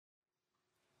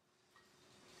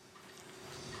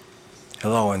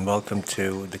Hello and welcome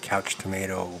to the Couch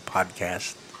Tomato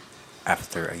podcast.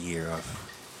 After a year of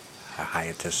a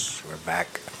hiatus, we're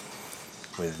back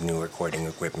with new recording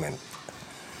equipment.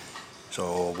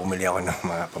 So, bumili ako ng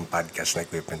mga pang-podcast na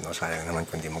equipment. No? Sayang naman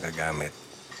kung di magagamit.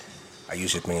 I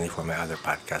use it mainly for my other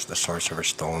podcast, The Sorcerer's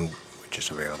Stone, which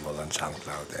is available on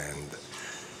SoundCloud and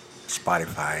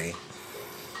Spotify.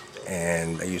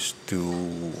 And do,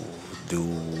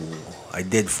 I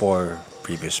did 4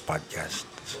 previous podcasts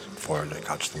for the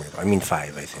Couch Tomato. I mean 5,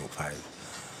 I think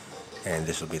 5. And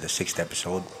this will be the 6th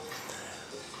episode.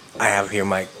 I have here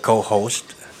my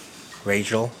co-host,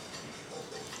 Rachel.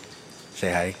 Say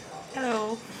hi.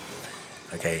 Hello.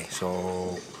 Okay,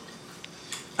 so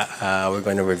we're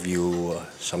going to review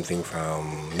something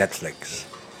from Netflix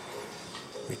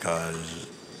because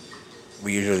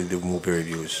we usually do movie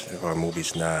reviews or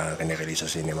movies na kinirelease sa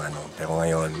cinema, no? Pero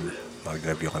ngayon,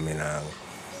 mag-review kami ng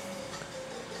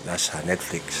nasa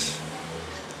Netflix.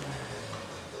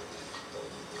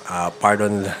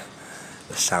 Pardon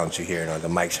the sounds you hear, no? The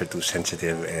mics are too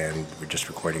sensitive and we're just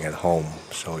recording at home,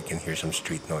 so we can hear some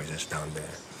street noises down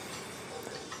there.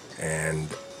 And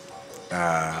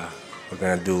we're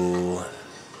gonna do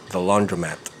The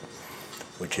Laundromat,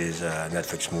 which is a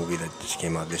Netflix movie that just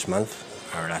came out this month,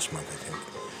 or last month, I think.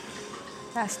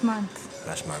 Last month.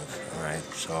 Last month, alright.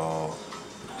 So,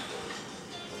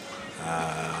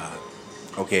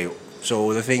 okay.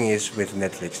 So, the thing is with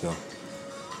Netflix, no?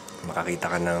 Makakita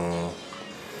ka ng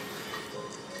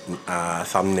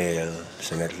thumbnail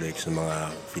sa Netflix ng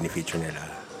mga fini-feature nila.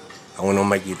 Ang unang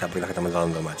makikita pag nakita mo ng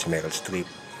Laundromat, si Meryl Streep.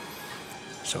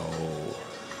 So,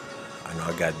 ano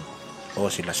agad? Oh,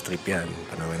 sila Streep yan.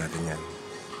 Panawin natin yan.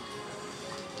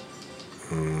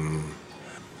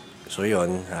 So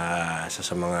yun, isa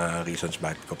sa mga reasons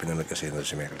bakit ko pinanood kasi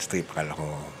si Meryl Streep. Akala ko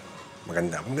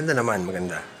maganda. Maganda naman,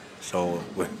 maganda. So,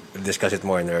 we'll discuss it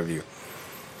more in the review.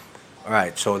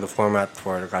 Alright, so the format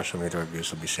for the Crash Tomato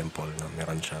reviews will be simple. No?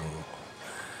 Meron siyang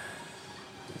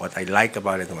what I like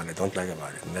about it and what I don't like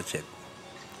about it. And that's it.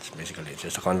 It's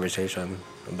just a conversation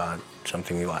about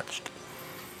something we watched.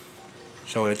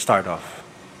 So let's start off.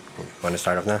 Want to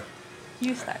start off now?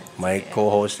 You start. My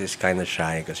co-host is kind of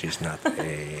shy because he's not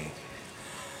a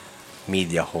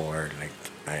media whore like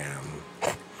I am.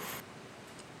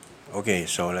 Okay,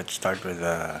 so let's start with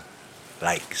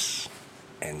likes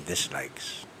and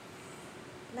dislikes.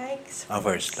 Likes.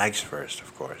 First, likes first,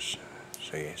 of course.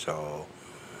 Okay, so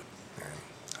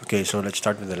let's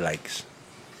start with the likes.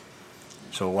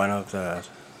 So one of the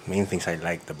main things I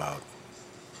liked about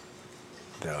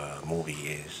the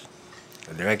movie is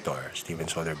the director, Steven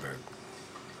Soderbergh.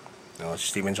 No,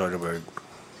 Steven Soderbergh,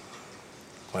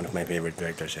 one of my favorite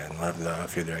directors yan. One of the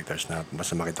few directors na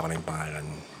basta makita ko na yung pangalan,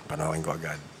 panawin ko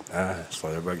agad.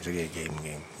 Soderbergh, sige, game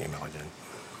ako dyan.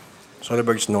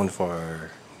 Soderbergh's known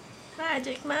for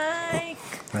Magic Mike.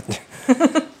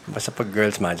 basta pag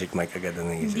girls Magic Mike agad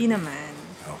ang naisip. Hindi naman.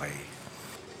 Okay.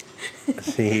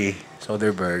 Si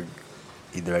Soderbergh,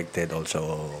 he directed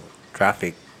also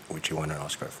Traffic, which he won an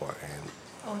Oscar for, and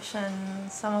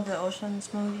Some of the Ocean's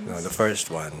movies. no, the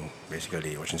first one,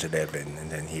 basically Ocean's 11,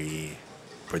 and then he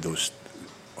produced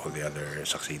all the other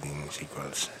succeeding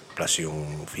sequels, plus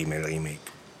yung female remake.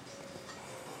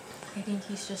 I think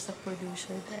he's just a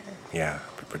producer there. Yeah,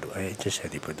 I just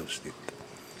said he produced it.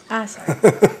 Sorry.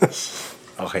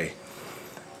 Okay.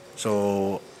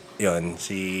 So, yun,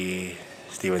 si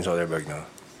Steven Soderbergh, no?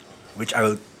 Which I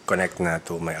will connect na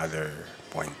to my other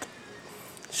point.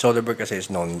 Soderbergh kasi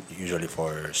is known usually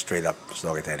for straight up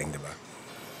storytelling, di ba?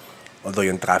 Although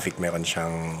yung Traffic meron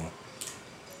siyang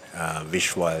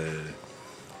visual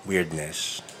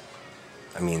weirdness.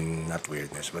 I mean, not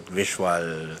weirdness, but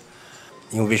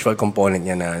yung visual component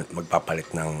niya na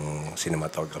magpapalit ng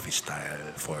cinematography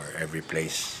style for every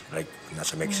place. Like,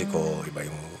 nasa Mexico, iba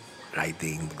yung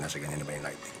lighting. Pag nasa ganyan, iba yung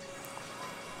lighting.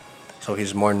 So,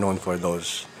 he's more known for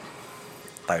those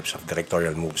types of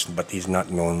directorial moves, but he's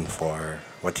not known for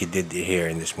what he did here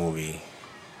in this movie,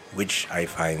 which I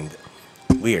find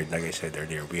weird. Like I said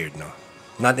earlier, weird, no?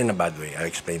 Not in a bad way. I'll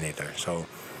explain later. So,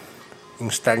 yung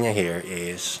style niya here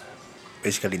is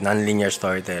basically non-linear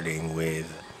storytelling with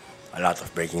a lot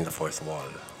of breaking the fourth wall,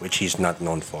 which he's not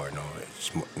known for, no? It's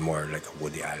more like a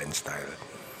Woody Allen style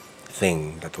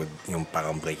thing that would, yung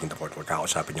parang breaking the fourth wall,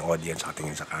 kakausapin yung audience,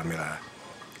 nakatingin sa camera.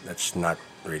 That's not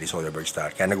really Soderbergh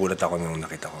style. Kaya nagulat ako nung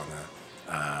nakita ko na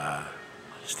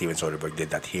Steven Soderbergh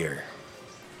did that here.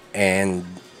 And,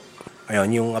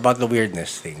 ayun, yung about the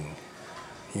weirdness thing,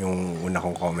 yung una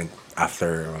kong comment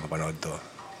after mapanood to,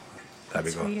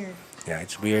 sabi ko, Weird. yeah,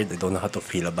 it's weird. I don't know how to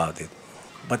feel about it.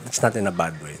 But it's not in a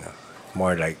bad way, no?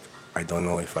 More like, I don't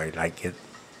know if I like it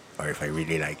or if I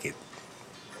really like it.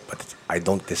 but I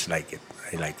don't dislike it.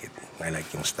 I like it. I like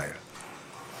yung style.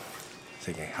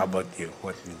 Sige, how about you?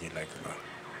 What did you like about it?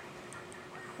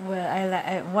 Well, I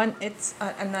like one. It's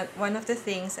not one of the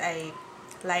things I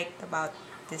liked about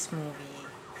this movie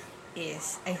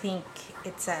is I think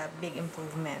it's a big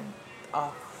improvement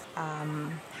of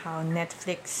how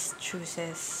Netflix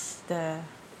chooses the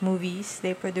movies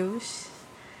they produce,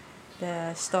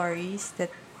 the stories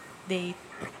that they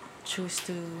choose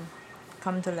to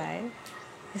come to life.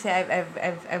 Kasi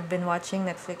I've been watching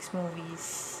Netflix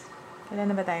movies. Kailan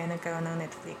na ba tayo nagkaroon ng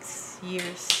Netflix?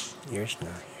 Years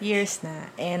na. Years na.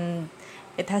 And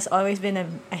it has always been a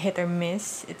hit or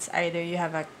miss. It's either you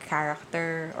have a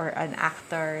character or an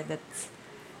actor that's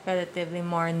relatively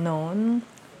more known,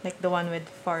 like the one with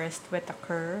Forrest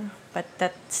Whitaker. But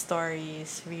that story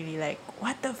is really like,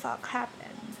 what the fuck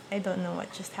happened? I don't know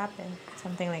what just happened.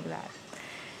 Something like that.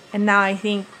 And now I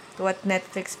think what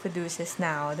Netflix produces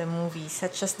now, the movies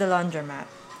such as The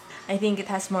Laundromat, I think it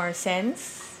has more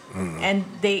sense, and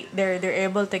they're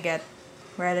able to get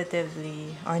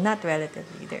relatively or not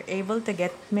relatively, they're able to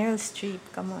get Meryl Streep.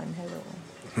 Come on, hello,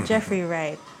 Jeffrey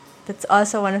Wright. That's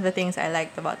also one of the things I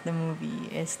liked about the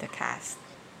movie is the cast.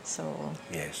 So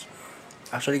Yes.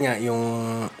 Actually nga,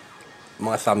 yung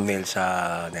mga thumbnail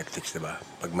sa Netflix, di ba?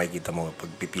 Pag makikita mo,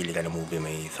 pag pipili ka ng movie,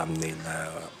 may thumbnail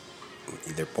na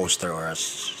either poster or a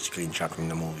screenshot from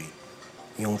the movie.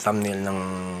 Yung thumbnail ng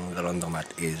The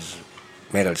Laundromat is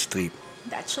Meryl Streep.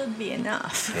 that should be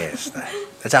enough. Yes,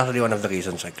 that's actually one of the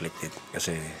reasons I clicked it.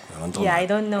 Kasi Laundromat. Yeah, I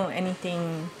don't know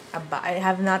anything about. I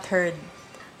have not heard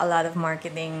a lot of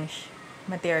marketing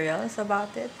materials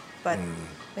about it. But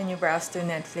when you browse through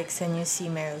Netflix and you see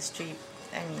Meryl Streep,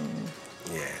 I mean,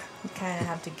 Yeah. you kind of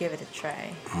have to give it a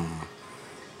try.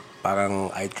 Parang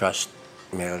I trust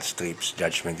Meryl Streep's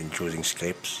judgment in choosing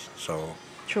scripts. So,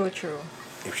 True, true.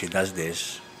 if she does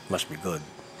this, must be good.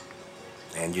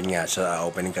 And yun nga, sa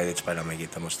opening credits pa lang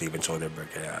makikita mo Steven Soderbergh.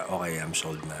 Kaya, okay, I'm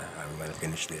sold na. I'm gonna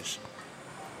finish this.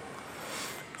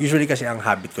 Usually kasi ang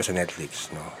habit ko sa Netflix,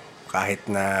 no? Kahit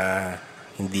na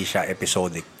hindi siya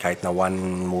episodic, kahit na one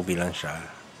movie lang siya,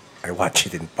 I watch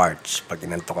it in parts. Pag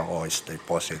inantok ako, I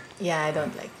pause it. Yeah, I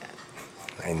don't like that.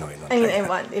 I know, I don't I mean, like I that.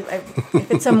 want if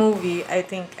it's a movie, I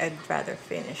think I'd rather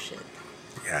finish it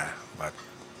Yeah, but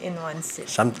in one sit.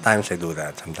 sometimes I do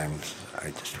that. Sometimes I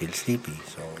just feel sleepy.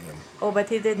 So, yun. Oh, but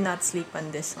he did not sleep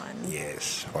on this one.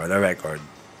 Yes, for the record,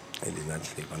 I did not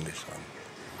sleep on this one.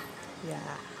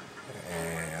 Yeah.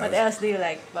 Eh, What else do you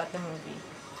like about the movie?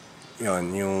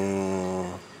 Yun, yung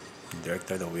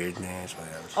director, the weirdness, what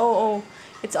else? Oh,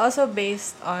 it's also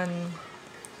based on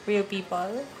real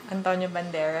people. Antonio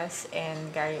Banderas and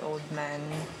Gary Oldman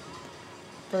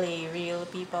play real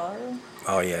people.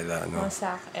 Oh, yeah, the, no,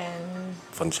 Mossack and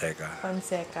Fonseca.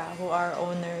 Fonseca, who are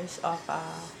owners of a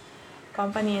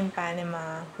company in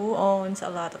Panama who owns a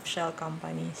lot of shell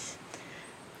companies.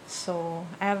 So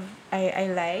I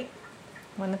like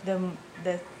one of the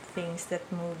things that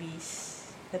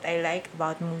I like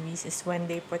about movies is when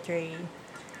they portray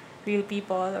real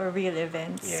people or real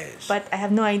events. Yes. But I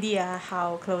have no idea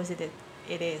how close it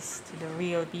is to the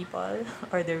real people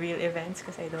or the real events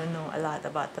because I don't know a lot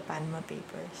about the Panama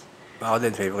Papers. Ako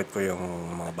din, favorite ko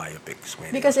yung mga biopics.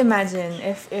 May Because imagine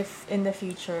if in the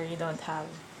future you don't have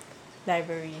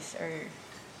libraries or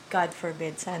God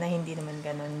forbid, sana hindi naman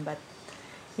ganun, but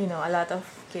you know, a lot of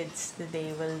kids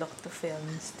today will look to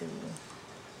films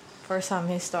for some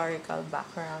historical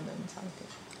background and something.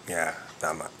 Yeah,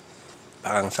 tama.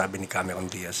 Parang sabi ni Cameron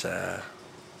Diaz sa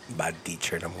Bad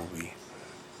Teacher na movie,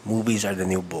 movies are the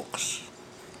new books.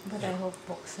 But I hope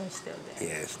books are still there.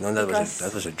 Yes, no, that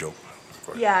was a joke. Of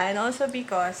course. Yeah, and also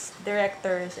because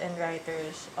directors and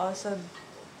writers also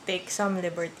take some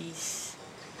liberties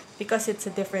because it's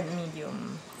a different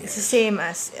medium. It's the Yes. same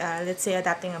as, let's say,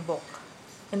 adapting a book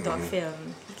into a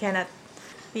film. You cannot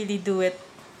really do it,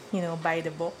 by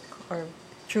the book or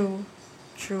true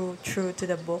to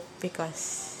the book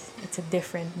because it's a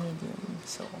different medium.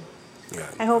 So Yeah.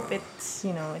 I hope it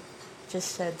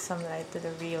just shed some light to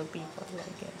the real people, I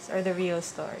guess, or the real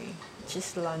story,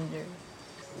 just Launder.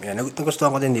 Yeah,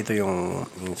 nagustuhan ko din dito yung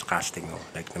casting, no?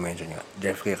 Like na-mention nga,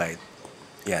 Jeffrey Wright.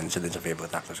 Yan, isa din sa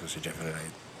favorite actors ko si Jeffrey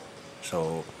Wright.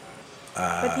 So,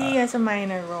 But he has a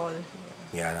minor role here,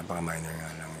 yeah, napaka-minor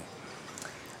nga lang.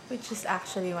 which is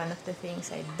actually one of the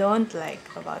things I don't like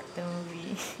about the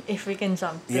movie. If we can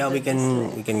jump to Yeah, the we can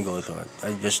dislike. go through it.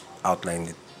 I just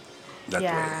outlined it that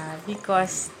Yeah, way.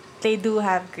 because they do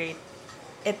have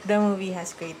the movie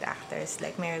has great actors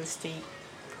like Meryl Streep,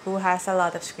 who has a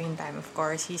lot of screen time. Of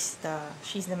course, she's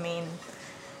the main,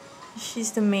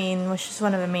 well, she's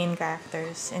one of the main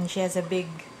characters, and she has a big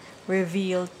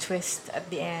reveal twist at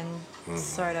the end,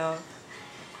 sort of.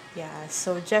 Yeah,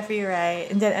 so Jeffrey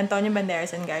Wright, and then Antonio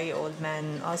Banderas and Gary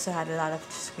Oldman also had a lot of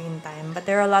screen time, but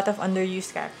there are a lot of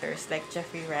underused characters like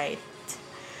Jeffrey Wright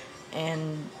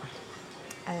and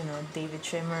I don't know, David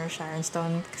Schwimmer, Sharon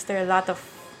Stone, because there are a lot of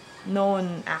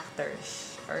known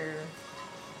actors are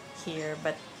here,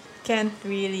 but can't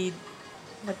really,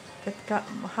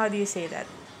 how do you say that?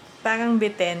 Parang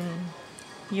bitin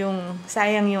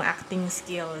sayang yung acting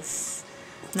skills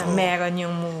na Oo. meron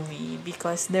yung movie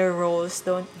because their roles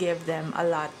don't give them a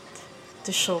lot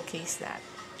to showcase that.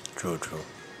 True, true.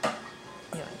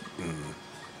 Yun.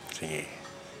 Sige.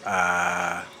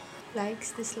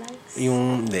 Likes, dislikes?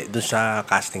 Hindi, dun sa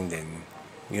casting din,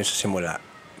 yung sa simula,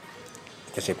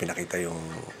 kasi pinakita yung,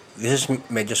 this is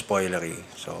medyo spoilery.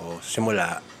 So,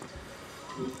 simula,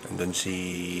 nandun si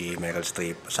Meryl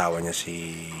Streep, asawa niya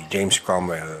si James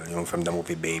Cromwell, yung from the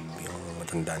movie Babe, yung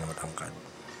matanda na matangkad.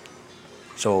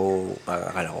 So,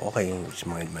 akala ko, okay,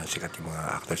 mga sikat yung mga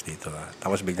actors dito.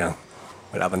 Tapos biglang,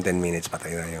 wala pang 10 minutes,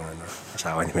 patay na yung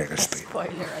asawa ni Meryl Streep.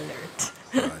 Spoiler alert.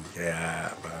 Yun. Kaya,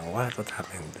 parang, what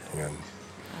happened? Yun.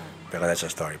 Pero that's a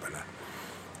story pala.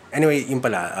 Anyway, yun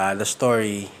pala, the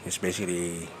story is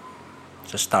basically,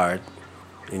 sa start,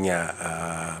 yun nga,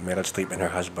 Meryl Streep and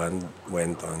her husband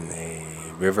went on a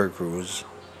river cruise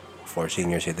for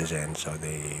senior citizens. So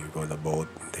they go the boat,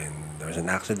 then there was an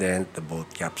accident, the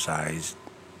boat capsized,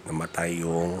 namatay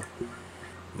yung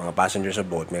mga passengers sa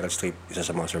boat. Meryl Streep, isa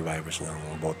sa mga survivors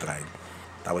ng boat ride.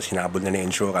 Tapos hinabol na ng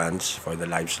insurance for the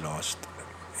lives lost.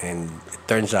 And it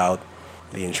turns out,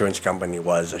 the insurance company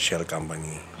was a shell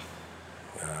company.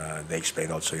 They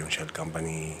explained also yung shell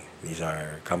company. These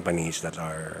are companies that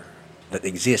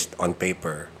exist on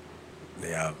paper.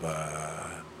 They have,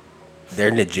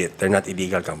 they're legit. They're not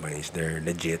illegal companies. They're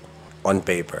legit on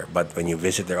paper. But when you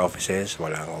visit their offices,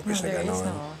 walang office No, na there is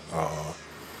gano'n. no.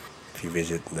 If you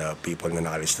visit the people na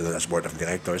nakalisted as board of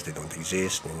directors, they don't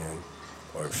exist. Ganyan.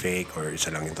 Or fake, or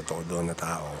isa lang yung totoo doon na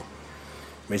tao.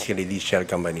 Basically, these shell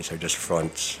companies are just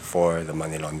fronts for the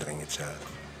money laundering itself.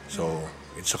 So,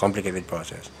 it's a complicated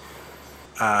process.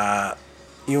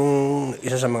 Yung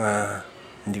isa sa mga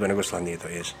hindi ko nagustuhan dito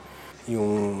is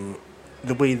yung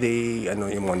the way they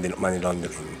yung money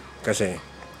laundering. Kasi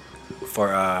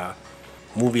for a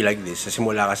movie like this, sa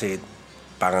simula kasi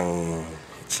parang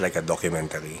it's like a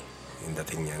documentary yung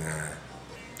dating niya na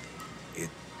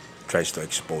it tries to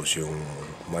expose yung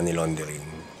money laundering.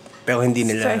 Pero hindi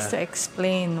nila Tries to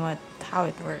explain how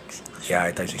it works. yeah,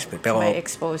 it tries to explain. Pero By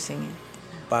exposing it.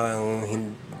 parang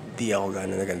hindi ako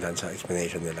gano'n nagandahan sa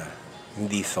explanation nila.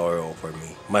 Hindi thorough for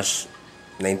me. Mas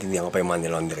naintindihan ko pa yung money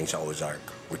laundering sa Ozark,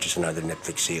 which is another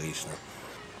Netflix series. No?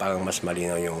 Parang mas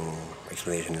malinaw yung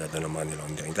explanation nila doon ng money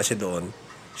laundering. Kasi doon,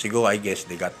 siguro I guess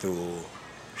they got to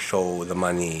show the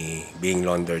money being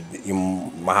laundered,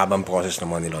 yung mahabang process ng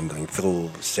money laundering through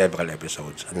several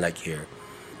episodes. Unlike here,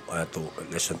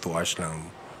 less than 2 hours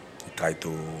lang, you try to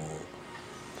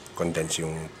condense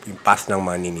yung path ng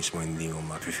money mismo, hindi mo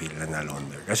ma-feel na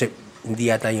na-launder. Kasi hindi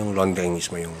yata yung laundering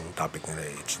mismo yung topic nila.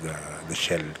 It's the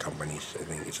shell companies. I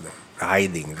think it's the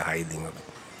hiding of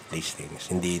these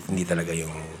things. Hindi talaga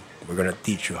yung we're gonna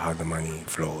teach you how the money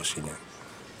flows. Yun.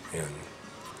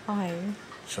 Okay.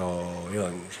 So,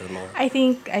 yun. So, I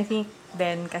think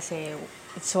then kasi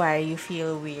it's why you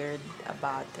feel weird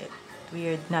about it.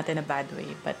 Weird not in a bad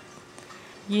way, but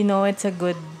it's a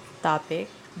good topic,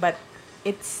 but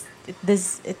it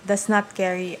does not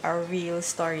carry a real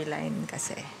storyline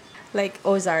kasi. Like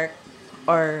Ozark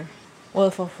or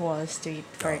Wolf of Wall Street,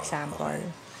 for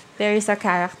example. There is a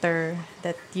character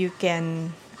that you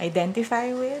can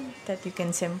identify with, that you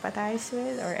can sympathize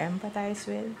with or empathize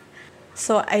with.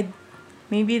 So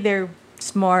maybe there's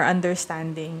more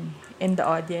understanding in the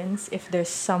audience if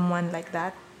there's someone like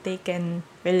that they can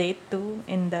relate to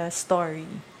in the story.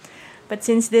 But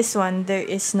since this one, there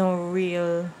is no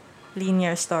real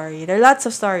linear story. There are lots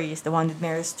of stories. The one with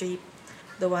Meryl Streep,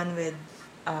 the one with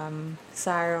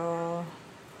Sarah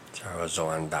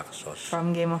Zohan Daxos,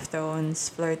 from Game of Thrones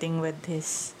flirting with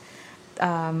his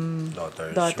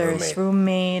daughter's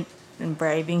roommate and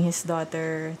bribing his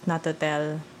daughter not to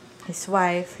tell his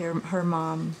wife, her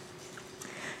mom.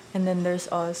 And then there's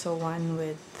also one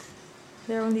with,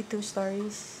 there are only 2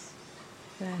 stories.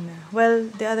 Wala na. Well,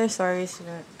 the other stories,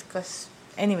 because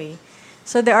anyway,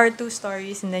 so there are 2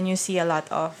 stories, and then you see a lot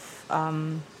of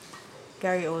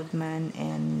Gary Oldman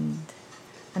and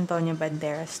Antonio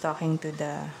Banderas talking to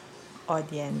the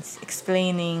audience,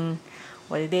 explaining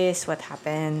what it is, what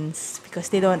happens, because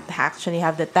they don't actually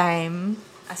have the time,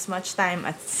 as much time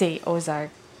as, say, Ozark,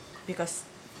 because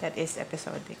that is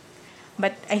episodic.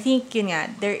 But I think yun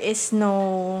nga, there is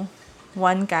no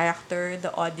one character the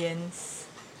audience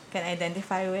can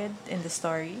identify with in the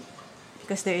story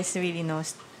because there is really no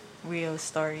real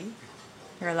story.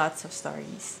 There are lots of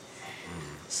stories.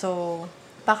 So,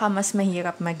 baka mas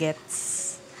mahirap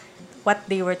magets what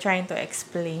they were trying to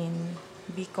explain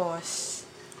because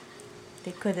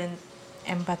they couldn't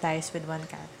empathize with one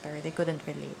character. They couldn't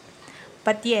relate.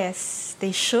 But yes,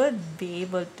 they should be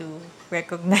able to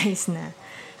recognize na,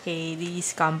 hey,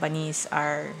 these companies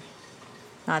are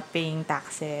not paying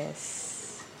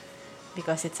taxes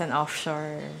because it's an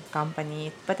offshore company,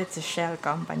 but it's a shell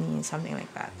company, something like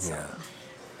that. So Yeah.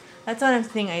 that's one of the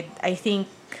thing I think,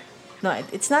 no,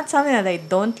 it's not something that I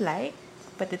don't like,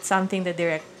 but it's something the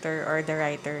director or the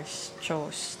writers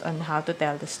chose on how to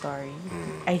tell the story.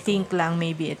 I think lang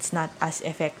maybe it's not as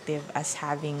effective as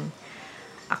having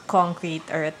a concrete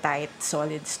or a tight,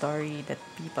 solid story that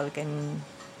people can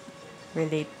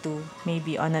relate to,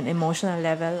 maybe on an emotional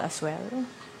level as well.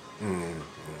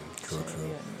 True, true.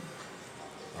 Yun.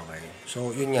 Okay.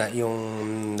 So, yun nga, yung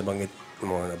nabanggit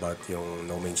mo about yung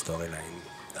no main storyline.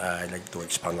 I'd like to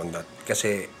expand on that.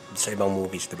 Kasi sa ibang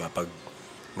movies, di ba, pag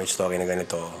may story na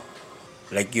ganito,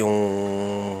 like yung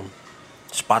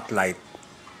Spotlight,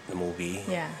 the movie,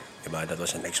 Yeah. di ba, that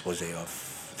was an expose of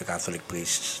the Catholic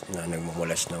priests na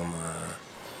nagmumulas ng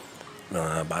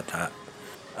mga bata.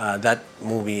 That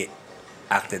movie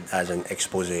acted as an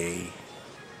expose,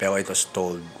 pero it was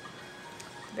told,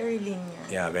 Very linear.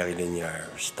 yeah, very linear.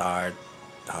 Start,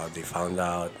 how they found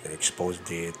out, they exposed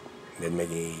it, then may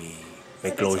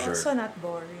But closure. it's also not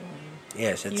boring.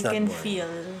 Yes, it's You not can boring.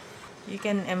 feel, you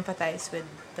can empathize with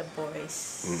the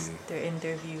boys, their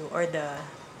interview, or the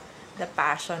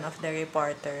passion of the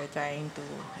reporter trying to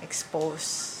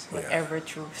expose whatever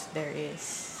truth there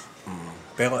is.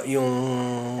 Pero yung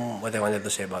what I wanted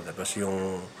to say about that was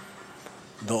yung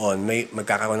doon may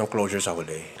magkakaroon ng closure sa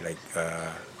huli. Like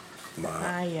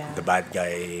Yeah. the bad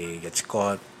guy gets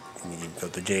caught, he go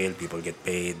to jail, people get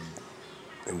paid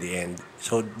in the end.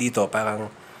 So dito parang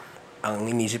ang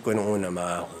inisip ko nung una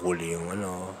mahuli yung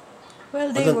ano. Well,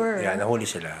 they Although, were. Yeah, nahuli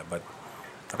sila but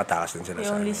nakatakas din sila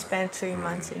They sa only ano. spent 3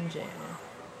 months in jail.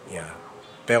 Yeah.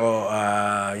 Pero,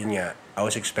 yun nga, I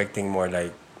was expecting more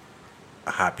like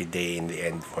a happy day in the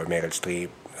end for Meryl Streep,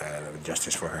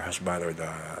 justice for her husband or the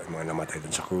mga namatay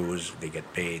dun sa cruise, they get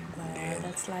paid in the end.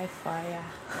 That's life, yeah.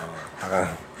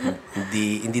 Parang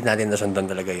hindi natin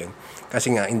nasundan talaga yun.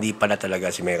 Kasi nga, hindi pala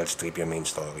talaga si Meryl Streep yung main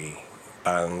story.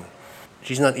 Parang,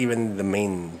 she's not even the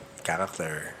main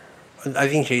character.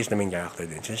 I think she is the main character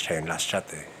din. Siya yung last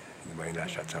shot eh. Di ba yung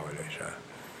last shot sa huli siya?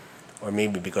 Or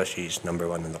maybe because she's number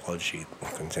 1 on the call sheet.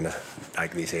 Kung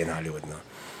like they say in Hollywood, no?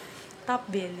 Top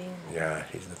billing. Yeah,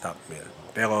 she's the top bill.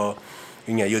 Pero,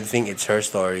 yun nga, you'd think it's her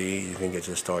story. You think it's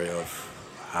a story of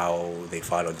how they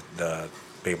followed the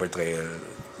paper trail.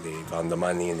 They found the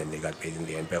money and then they got paid in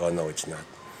the end. Pero no, it's not.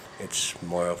 It's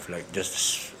more of like just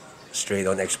straight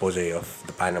on expose of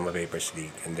the Panama Papers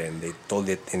leak. And then they told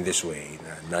it in this way,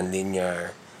 na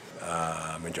non-linear,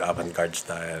 medyo avant-garde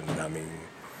style, daming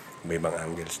may ibang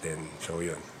angles din. So,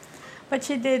 yun. But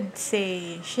she did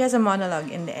say, she has a monologue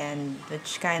in the end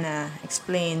which kind of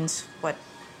explains what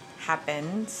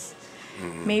happens.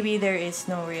 Maybe there is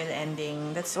no real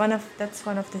ending. That's one of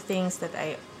the things that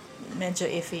I medyo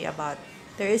iffy about.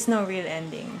 There is no real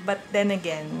ending. But then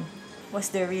again, was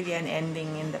there really an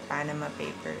ending in the Panama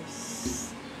Papers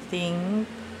thing?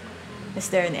 Is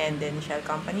there an end in shell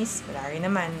companies? Wala rin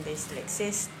naman. They still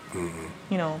exist.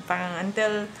 You know, parang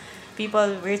until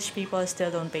rich people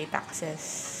still don't pay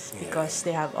taxes because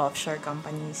they have offshore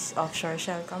companies, offshore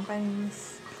shell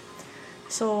companies.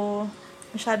 So,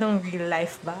 masyadong real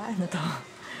life ba? Ano to?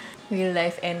 Real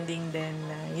life ending then.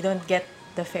 You don't get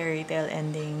the fairy tale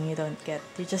ending. You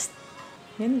just,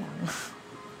 yun lang.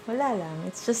 Wala lang.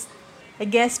 It's just, I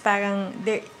guess parang,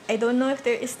 I don't know if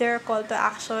is there a call to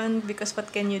action because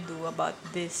what can you do about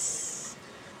this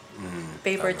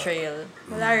paper trail?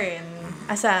 Wala rin.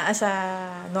 As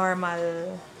a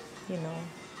normal, you know.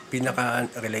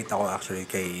 Pinaka-relate ako actually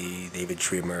kay David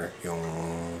Schwimmer, yung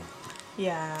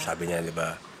Yeah. sabi niya, di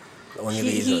ba? The only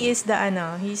reason,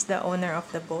 He's the owner of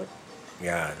the boat.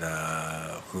 yeah, the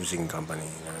cruising company.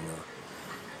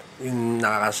 Yung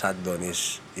nakakasad doon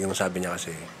is, yung sabi niya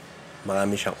kasi,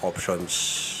 marami siyang options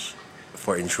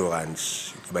for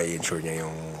insurance. Diba, i-insure niya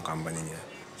yung company niya.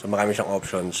 So, marami siyang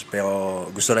options, pero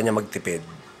gusto lang niya magtipid.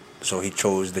 So, he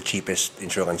chose the cheapest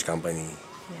insurance company.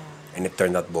 Yeah. And it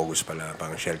turned out bogus pala,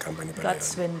 parang shell company pala Got yun.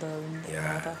 swindled.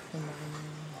 Yeah. Out of the money.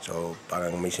 So,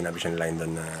 parang may sinabi siyang line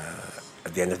doon na,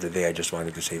 at the end of the day, I just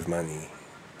wanted to save money.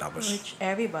 Tapos, Which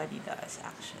everybody does,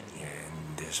 actually. yeah,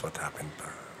 and this is what happened pa.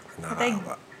 But I,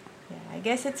 Nakakaawa. yeah, I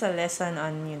guess it's a lesson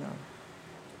on,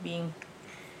 being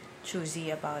choosy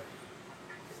about,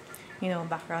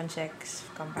 background checks,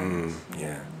 companies.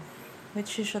 Yeah.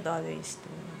 Which you should always do.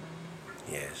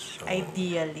 Yes. So,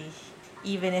 Ideally,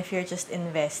 even if you're just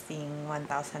investing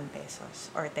 1,000 pesos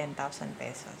or 10,000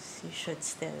 pesos, you should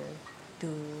still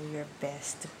do your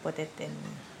best to put it in,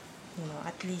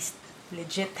 at least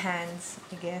legit hands,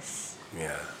 I guess.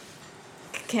 yeah.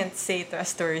 Can't say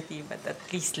trustworthy, but at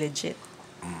least legit.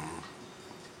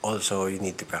 Also, you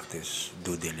need to practice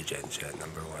due diligence. Yeah,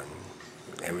 number one.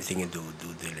 Everything you do,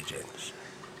 due diligence.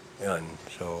 Yun.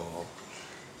 So,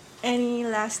 Any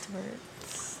last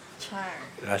words? Char.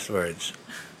 last words.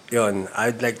 Yun,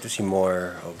 I'd like to see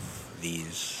more of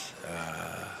these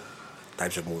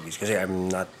types of movies. Kasi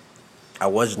I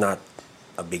was not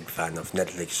a big fan of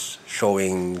Netflix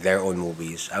showing their own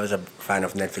movies. I was a fan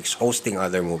of Netflix hosting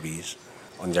other movies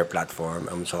on their platform.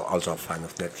 I'm also a fan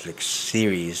of Netflix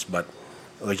series, but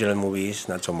original movies,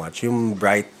 not so much. Yung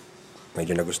Bright,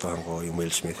 medyo nagustuhan ko, yung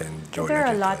Will Smith and Joel There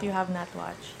are a lot Edgerton. you have not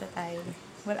watched that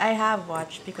I have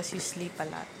watched because you sleep a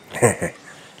lot.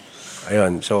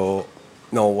 Ayun, so,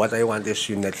 no, what I want is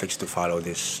yung Netflix to follow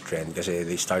this trend kasi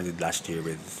they started last year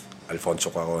with Alfonso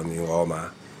Cuarón, yung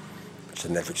Roma. It's a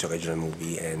Netflix original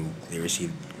movie and they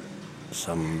received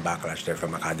some backlash there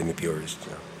from Academy purists.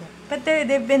 But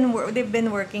they've been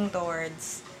working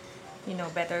towards,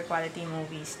 better quality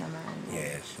movies naman.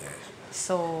 Yes, yes.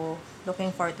 So,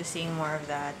 looking forward to seeing more of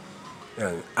that.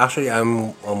 Yan. Actually,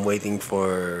 I'm waiting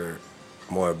for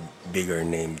more bigger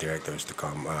name directors to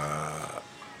come.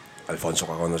 Alfonso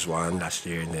Cuarón was one last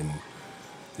year, and then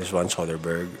this one,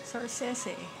 Soderbergh.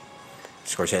 Scorsese.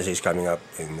 Scorsese is coming up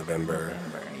in November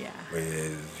November, yeah.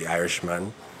 with The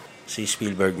Irishman. Si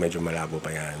Spielberg, medyo malabo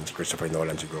pa yan. Si Christopher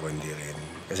Nolan siguro hindi rin.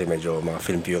 Kasi medyo mga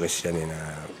film purists yan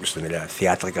na gusto nila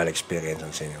theatrical experience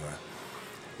on cinema.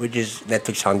 Which is,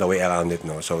 Netflix found a way around it,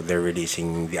 no? So they're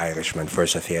releasing The Irishman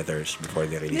first sa theaters before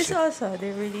they release This it. also,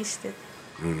 they released it.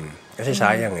 Kasi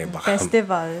sayang eh,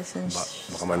 Festivals and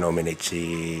baka ma-nominate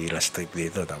si Last Trip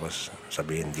dito tapos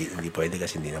sabihin hindi pwede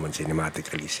kasi hindi naman cinematic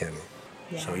release yan eh.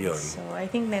 yeah. So yun. So, I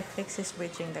think Netflix is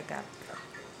bridging the gap.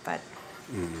 But,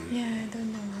 yeah, I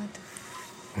don't know how to...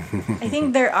 I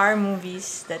think there are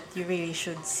movies that you really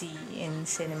should see in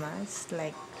cinemas,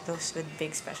 like those with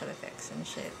big special effects and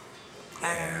shit.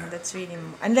 That's really...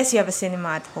 Unless you have a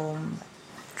cinema at home.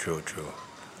 True.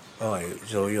 Okay,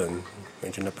 so yun.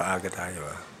 Medyo napaaga tayo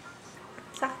ah.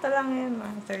 Sakto lang yun,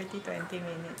 mga 30-20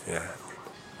 minutes. Yeah.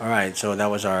 Alright, so that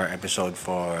was our episode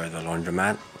for The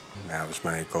Laundromat. That was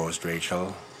my co-host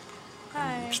Rachel.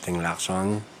 Hi. Sting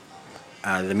Lacson.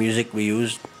 The music we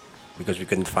used, because we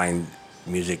couldn't find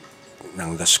music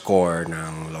ng the score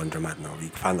ng Laundromat, no? We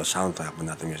found the soundtrack but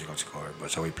not the musical score. But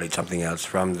so we played something else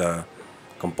from the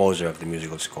composer of the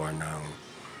musical score ng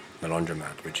The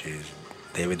Laundromat, which is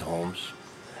David Holmes.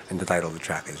 And the title of the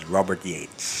track is Robert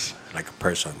Yates, like a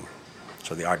person.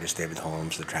 So the artist David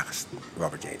Holmes, the track is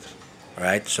Robert Yates.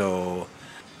 Alright, so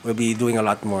we'll be doing a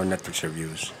lot more Netflix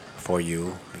reviews for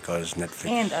you because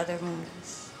Netflix... And other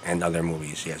movies. And other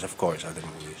movies, yes, of course, other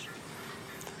movies.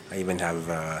 I even have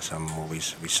some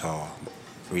movies we saw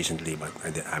recently, but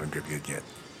I haven't reviewed yet.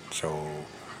 So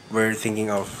we're thinking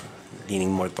of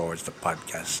leaning more towards the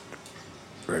podcast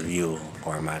review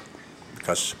format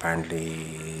because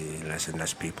apparently less and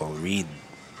less people read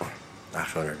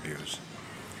actual reviews.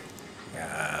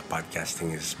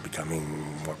 Podcasting is becoming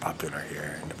more popular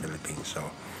here in the Philippines.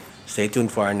 So stay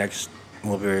tuned for our next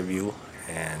movie review.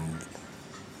 And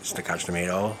it's the Couch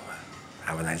Tomato.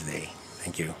 Have a nice day.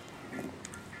 Thank you.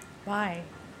 Bye.